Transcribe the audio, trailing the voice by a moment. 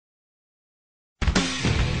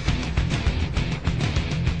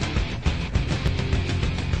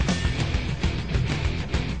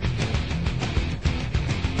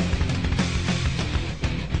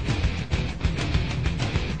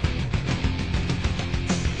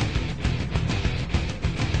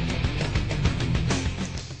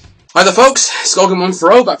Hi there folks,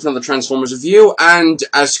 Skullgrim140 back with another Transformers review, and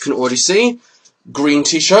as you can already see, green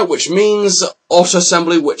t-shirt, which means Auto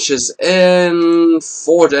Assembly, which is in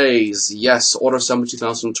 4 days. Yes, Auto Assembly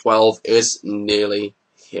 2012 is nearly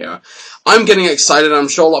here. I'm getting excited, I'm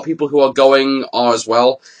sure a lot of people who are going are as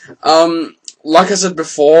well. Like I said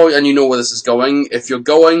before, and you know where this is going, if you're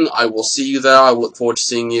going, I will see you there, I will look forward to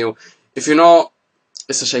seeing you. If you're not,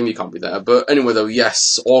 it's a shame you can't be there. But anyway, though,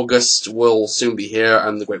 yes, August will soon be here,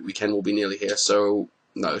 and the Great Weekend will be nearly here, so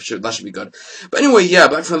no, that should be good. But anyway, yeah,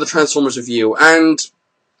 back to another Transformers review, and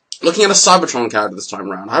looking at a Cybertron character this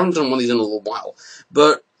time around. I haven't done one of these in a little while,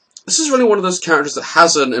 but this is really one of those characters that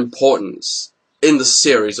has an importance in the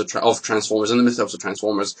series of Transformers, in the mythos of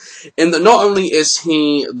Transformers, in that not only is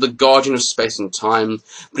he the guardian of space and time,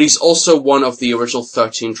 but he's also one of the original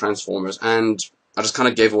 13 Transformers, and I just kind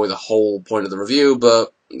of gave away the whole point of the review,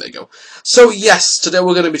 but there you go. So yes, today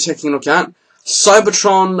we're going to be taking a look at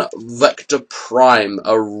Cybertron Vector Prime,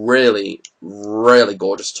 a really, really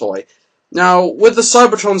gorgeous toy. Now, with the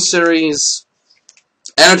Cybertron series,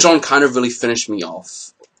 Energon kind of really finished me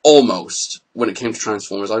off, almost, when it came to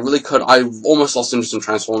Transformers. I almost lost interest in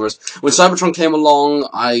Transformers. When Cybertron came along,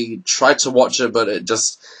 I tried to watch it, but it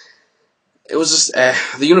was just,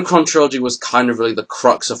 the Unicron trilogy was kind of really the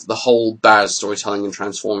crux of the whole bad storytelling in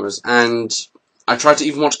Transformers, and I tried to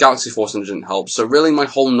even watch Galaxy Force and it didn't help, so really my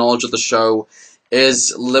whole knowledge of the show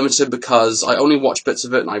is limited because I only watched bits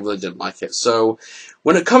of it and I really didn't like it. So,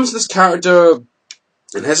 when it comes to this character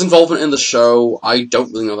and his involvement in the show, I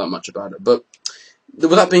don't really know that much about it, but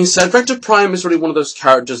with that being said, Vector Prime is really one of those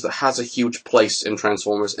characters that has a huge place in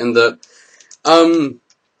Transformers, in that,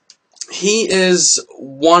 he is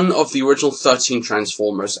one of the original 13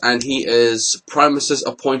 Transformers, and he is Primus's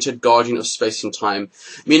appointed guardian of space and time,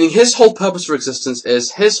 meaning his whole purpose for existence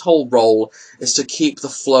is, his whole role is to keep the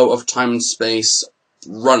flow of time and space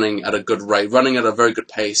running at a good rate, running at a very good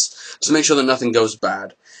pace, to make sure that nothing goes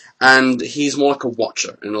bad. And he's more like a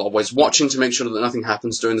watcher, in a lot of ways, watching to make sure that nothing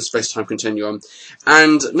happens during the space-time continuum.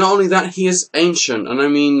 And not only that, he is ancient, and I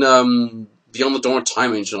mean, beyond the dawn of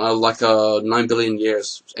time ancient, like 9 billion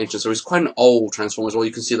years ancient, so he's quite an old Transformer as well.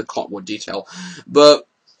 You can see the clockwork detail. But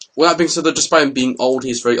with that being said, that despite him being old,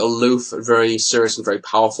 he's very aloof, very serious, and very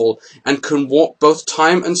powerful, and can warp both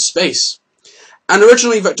time and space. And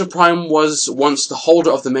originally, Vector Prime was once the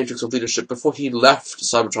holder of the Matrix of Leadership before he left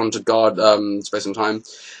Cybertron to guard space and time.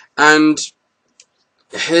 And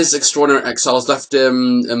his extraordinary exile has left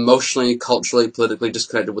him emotionally, culturally, politically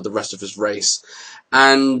disconnected with the rest of his race.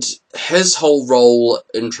 And his whole role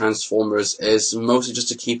in Transformers is mostly just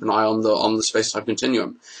to keep an eye on the space-time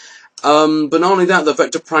continuum. But not only that, the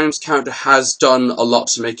Vector Prime's character has done a lot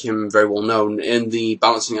to make him very well known. In the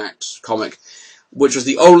Balancing Act comic, which was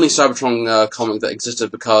the only Cybertron comic that existed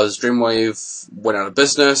because Dreamwave went out of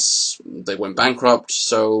business, they went bankrupt,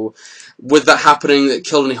 so with that happening, it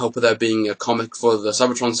killed any hope of there being a comic for the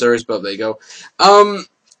Cybertron series, but there you go.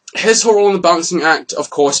 His whole role in the Balancing Act, of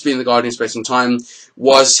course, being the Guardian of Space and Time,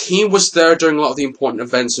 was he was there during a lot of the important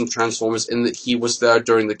events in Transformers, in that he was there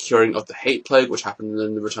during the curing of the Hate Plague, which happened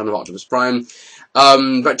in the Return of Optimus Prime.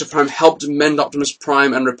 Vector Prime helped mend Optimus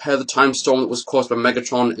Prime and repair the time storm that was caused by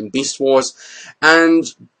Megatron in Beast Wars,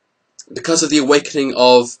 and because of the awakening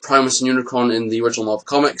of Primus and Unicron in the original Marvel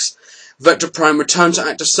Comics, Vector Prime returned to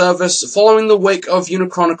active service following the wake of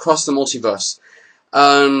Unicron across the multiverse,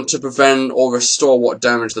 to prevent or restore what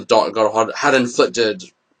damage the Dark God had inflicted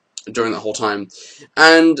during that whole time.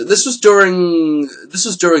 And this was during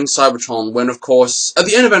Cybertron, when, of course, at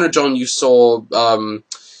the end of Energon you saw,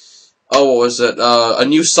 a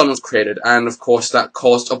new sun was created, and of course that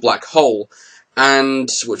caused a black hole, and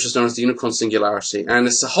which is known as the Unicron Singularity, and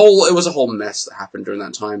it was a whole mess that happened during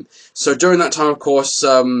that time. So during that time, of course,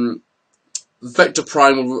 Vector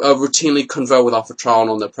Prime will routinely confer with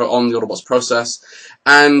Alphatron on the Autobots process,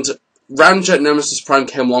 and Ramjet Nemesis Prime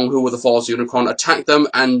came along, who were the followers of Unicron, attacked them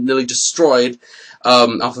and nearly destroyed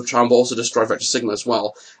Alphatron, but also destroyed Vector Sigma as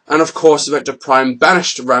well. And of course, Vector Prime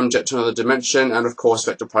banished Ramjet to another dimension, and of course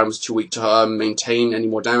Vector Prime was too weak to maintain any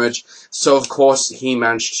more damage, so of course he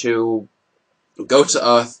managed to go to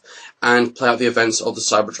Earth and play out the events of the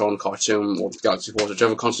Cybertron cartoon, or Galaxy Force,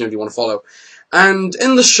 whichever continuity you want to follow. And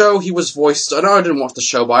in the show, he was voiced, I know I didn't watch the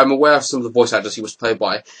show, but I'm aware of some of the voice actors he was played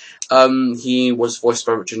by. He was voiced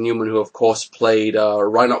by Richard Newman, who of course played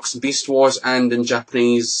Rhinox in Beast Wars, and in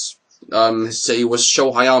Japanese, his city was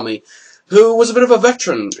Sho Hayami, who was a bit of a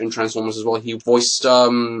veteran in Transformers as well. He voiced,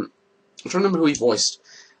 I'm trying to remember who he voiced.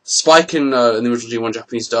 Spike in the original G1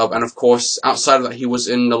 Japanese dub, and of course, outside of that, he was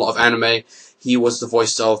in a lot of anime. He was the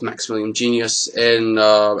voice of Maximilian Genius in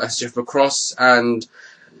SGF Macross, and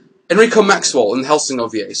Enrico Maxwell in the Helsing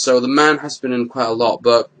OVA. So the man has been in quite a lot,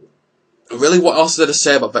 but really, what else is there to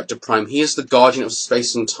say about Vector Prime? He is the guardian of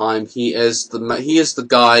space and time. He is the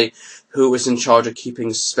guy who is in charge of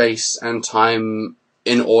keeping space and time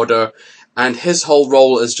in order, and his whole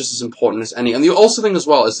role is just as important as any. And the also thing as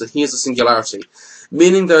well is that he is a singularity,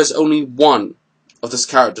 meaning there is only one of this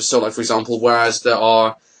character. So, like for example, whereas there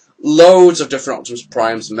are loads of different Optimus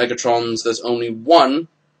Primes and Megatrons, there's only one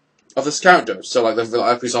of this character. So, like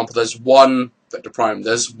for example, there's one Vector Prime.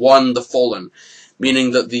 There's one The Fallen.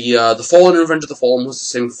 Meaning that the Fallen in Revenge of the Fallen was the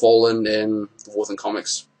same Fallen in the War Thing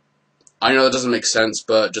comics. I know that doesn't make sense,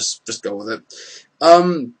 but just go with it.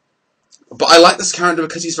 But I like this character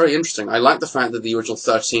because he's very interesting. I like the fact that the original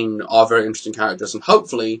 13 are very interesting characters, and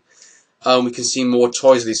hopefully we can see more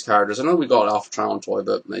toys of these characters. I know we got an Alpha Trion toy,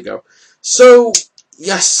 but there you go. So,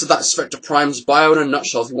 yes, that's Vector Prime's bio in a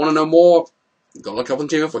nutshell. If you want to know more, go look up on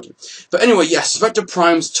TV Wiki. But anyway, yes, Vector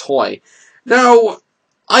Prime's toy. Now,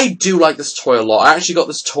 I do like this toy a lot. I actually got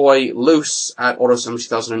this toy loose at AutoSum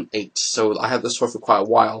 2008, so I had this toy for quite a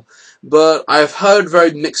while. But I've heard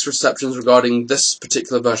very mixed receptions regarding this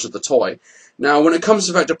particular version of the toy. Now, when it comes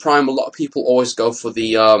to Vector Prime, a lot of people always go for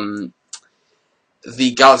the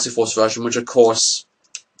Galaxy Force version, which of course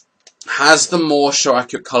has the more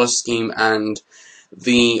show-accurate color scheme, and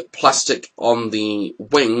the plastic on the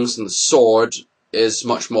wings and the sword is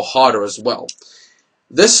much more harder as well.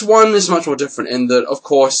 This one is much more different in that, of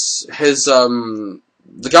course, the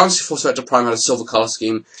Galaxy Force Vector Prime had a silver color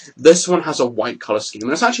scheme. This one has a white color scheme,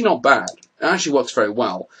 and it's actually not bad. It actually works very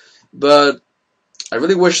well. But I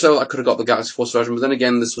really wish, though, I could have got the Galaxy Force version, but then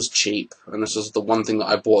again, this was cheap, and this was the one thing that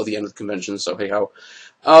I bought at the end of the convention, so hey ho.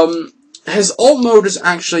 His alt mode is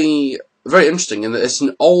actually very interesting in that it's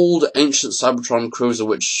an old, ancient Cybertron cruiser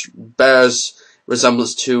which bears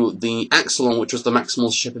resemblance to the Axelon, which was the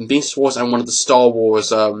Maximal ship in Beast Wars, and one of the Star Wars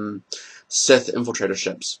Sith infiltrator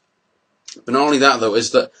ships. But not only that, though,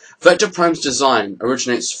 is that Vector Prime's design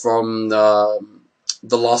originates from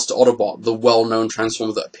the Last Autobot, the well-known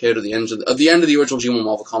Transformer that appeared at the end of the original G1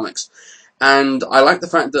 Marvel Comics. And I like the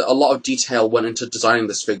fact that a lot of detail went into designing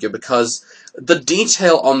this figure, because the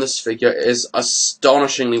detail on this figure is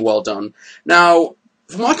astonishingly well done. Now,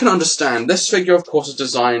 from what I can understand, this figure, of course, is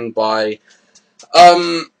designed by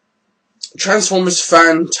Transformers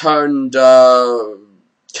fan turned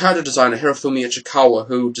character designer Hirofumi Ichikawa,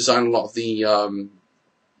 who designed a lot of the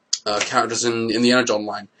characters in the Energon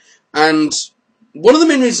line. And one of the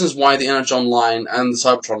main reasons why the Energon line and the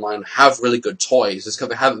Cybertron line have really good toys is because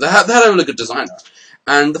they had a really good designer.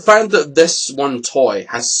 And the fact that this one toy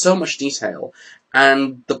has so much detail,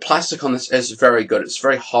 and the plastic on this is very good. It's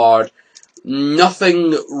very hard.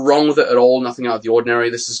 Nothing wrong with it at all, nothing out of the ordinary.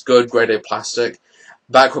 This is good, grade A plastic.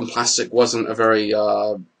 Back when plastic wasn't a very,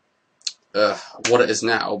 what it is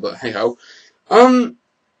now, but hey ho. On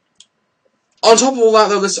top of all that,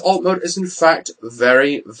 though, this alt mode is in fact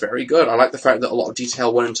very, very good. I like the fact that a lot of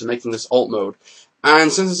detail went into making this alt mode.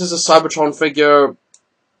 And since this is a Cybertron figure,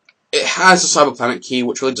 it has a Cyberplanet key,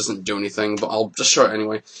 which really doesn't do anything, but I'll just show it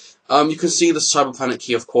anyway. You can see the Cyberplanet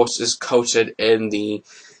key, of course, is coated in the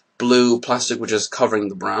blue plastic, which is covering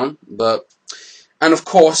the brown. And of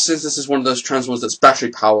course, since this is one of those Transformers that's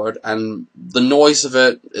battery powered, and the noise of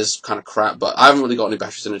it is kind of crap, but I haven't really got any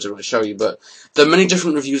batteries in it to really show you, but there are many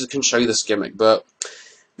different reviews that can show you this gimmick, but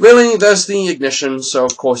really, there's the ignition, so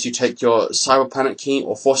of course you take your Cyberplanet key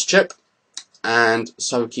or force chip, and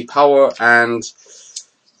Cyber key power, and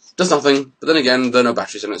does nothing, but then again, there are no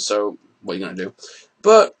batteries in it, so what are you going to do?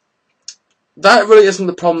 But that really isn't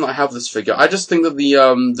the problem that I have with this figure. I just think that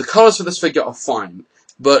the colours for this figure are fine.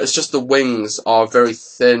 But it's just the wings are very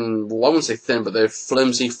thin, well I wouldn't say thin, but they're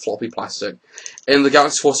flimsy, floppy plastic. In the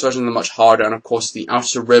Galaxy Force version they're much harder, and of course the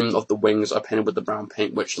outer rim of the wings are painted with the brown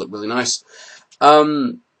paint, which look really nice.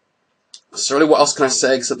 So really what else can I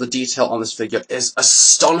say except the detail on this figure is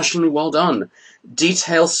astonishingly well done.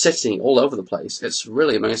 Detail city all over the place, it's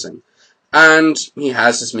really amazing. And he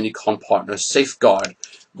has his mini-con partner, Safeguard,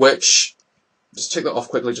 which, just take that off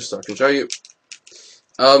quickly just so I can show you.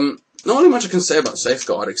 Not really much I can say about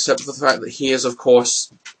Safeguard, except for the fact that he is, of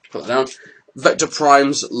course, put that down, Vector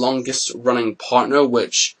Prime's longest running partner,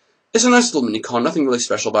 which is a nice little mini-con, nothing really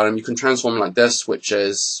special about him. You can transform him like this, which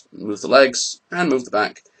is move the legs and move the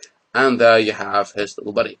back, and there you have his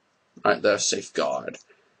little buddy. Right there, Safeguard.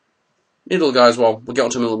 Neat little guy as well, we'll get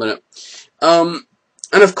onto him in a little minute.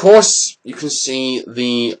 And of course, you can see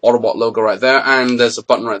the Autobot logo right there, and there's a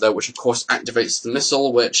button right there, which of course activates the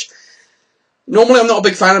missile, which normally I'm not a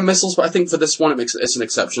big fan of missiles, but I think for this one it's an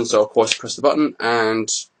exception, so of course press the button and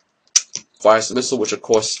fires the missile, which of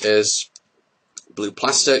course is blue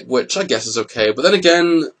plastic, which I guess is okay. But then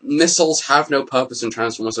again, missiles have no purpose in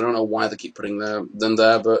Transformers. I don't know why they keep putting them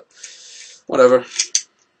there, but whatever.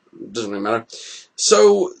 Doesn't really matter.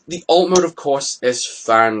 So, the alt mode, of course, is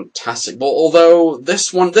fantastic. But although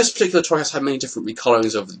this particular toy has had many different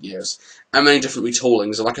recolorings over the years, and many different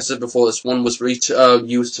retoolings, and like I said before, this one was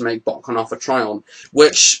used to make Botcon Alpha Trion,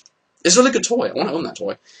 which is a really good toy. I want to own that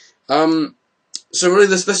toy. So really,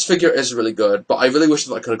 this figure is really good, but I really wish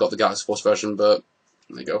that I could have got the Galaxy Force version, but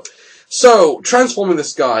there you go. So, transforming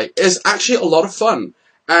this guy is actually a lot of fun,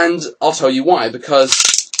 and I'll tell you why, because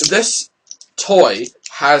this toy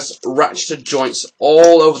has ratcheted joints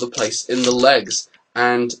all over the place in the legs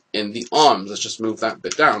and in the arms. Let's just move that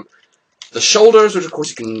bit down. The shoulders, which of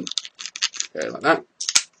course you can, okay, like that.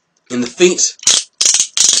 In the feet,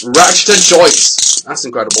 ratcheted joints. That's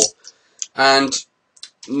incredible. And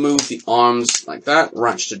move the arms like that,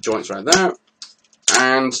 ratcheted joints right there.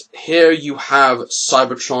 And here you have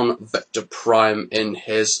Cybertron Vector Prime in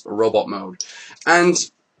his robot mode. And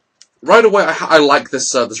right away, I like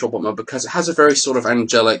this robot mode because it has a very sort of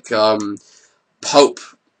angelic Pope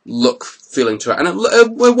look feeling to it, and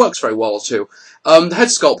it works very well too. The head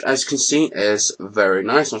sculpt, as you can see, is very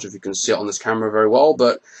nice. Not sure if you can see it on this camera very well,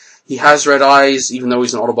 but he has red eyes, even though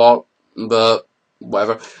he's an Autobot. But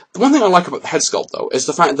whatever. The one thing I like about the head sculpt, though, is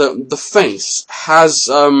the fact that the face has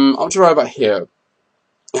up to right about here.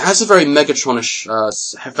 It has a very Megatronish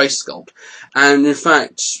face sculpt, and in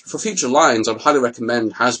fact, for future lines, I'd highly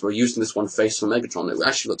recommend Hasbro using this one face for Megatron. It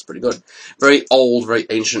actually looks pretty good. Very old, very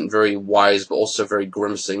ancient, very wise, but also very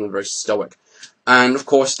grimacing and very stoic. And of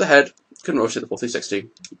course, the head can rotate the full 360,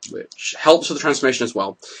 which helps with the transformation as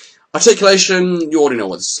well. Articulation, you already know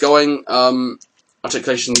where this is going.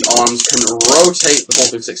 Articulation, the arms can rotate the full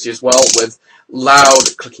 360 as well, with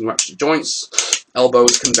loud clicking ratchet joints.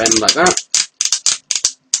 Elbows can bend like that.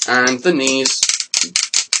 And the knees,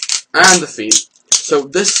 and the feet. So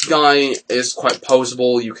this guy is quite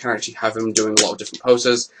poseable. You can actually have him doing a lot of different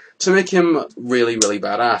poses to make him really, really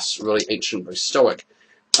badass, really ancient, very stoic.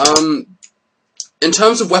 In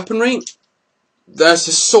terms of weaponry, there's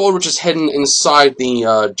his sword which is hidden inside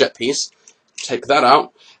the jet piece. Take that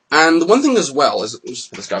out. And the one thing as well is, just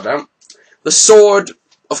put this guy down, the sword,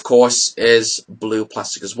 of course, is blue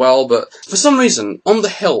plastic as well, but for some reason, on the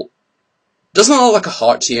hilt, doesn't it look like a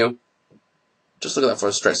heart to you? Just look at that for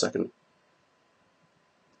a straight second.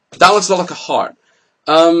 That looks a lot like a heart.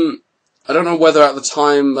 I don't know whether at the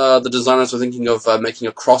time the designers were thinking of making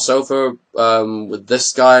a crossover with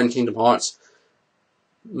this guy in Kingdom Hearts.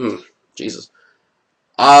 Jesus.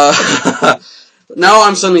 Now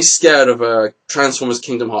I'm suddenly scared of a Transformers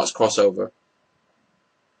Kingdom Hearts crossover.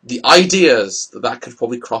 The ideas that could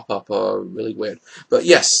probably crop up are really weird. But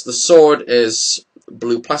yes, the sword is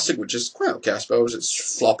blue plastic, which is quite okay, I suppose.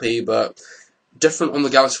 It's floppy, but different on the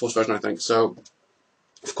Galaxy Force version, I think. So,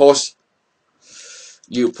 of course,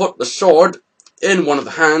 you put the sword in one of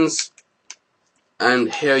the hands,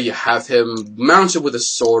 and here you have him mounted with a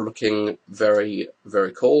sword looking very,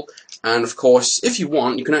 very cool. And, of course, if you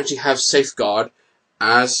want, you can actually have Safeguard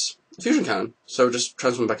as a fusion cannon. So just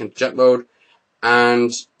transform back into jet mode,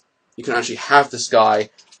 and you can actually have this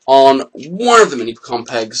guy on one of the mini pecan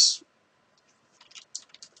pegs.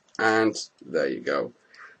 And there you go.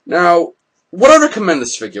 Now, would I recommend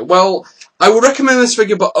this figure? Well, I would recommend this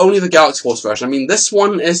figure, but only the Galaxy Force version. I mean, this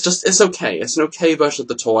one is just, it's okay. It's an okay version of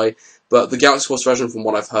the toy, but the Galaxy Force version, from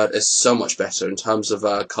what I've heard, is so much better in terms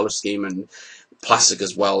of color scheme and plastic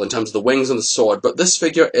as well, in terms of the wings and the sword. But this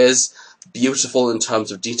figure is beautiful in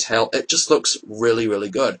terms of detail. It just looks really, really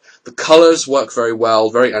good. The colors work very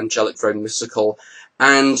well, very angelic, very mystical,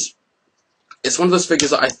 and it's one of those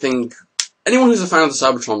figures that I think anyone who's a fan of the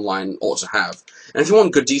Cybertron line ought to have. And if you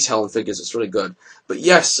want good detail in figures, it's really good. But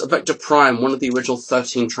yes, Vector Prime, one of the original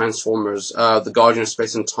 13 Transformers, the Guardian of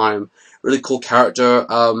Space and Time, really cool character.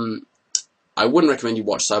 I wouldn't recommend you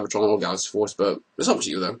watch Cybertron or Galaxy Force, but it's up to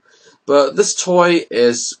you though. But this toy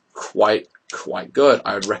is quite good.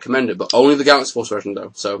 I would recommend it, but only the Galaxy Force version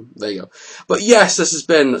though. So there you go. But yes, this has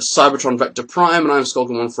been Cybertron Vector Prime, and I'm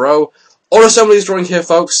Skulking140. All assembly is drawing here,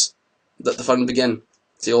 folks. Let the fun begin.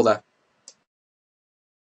 See you all there.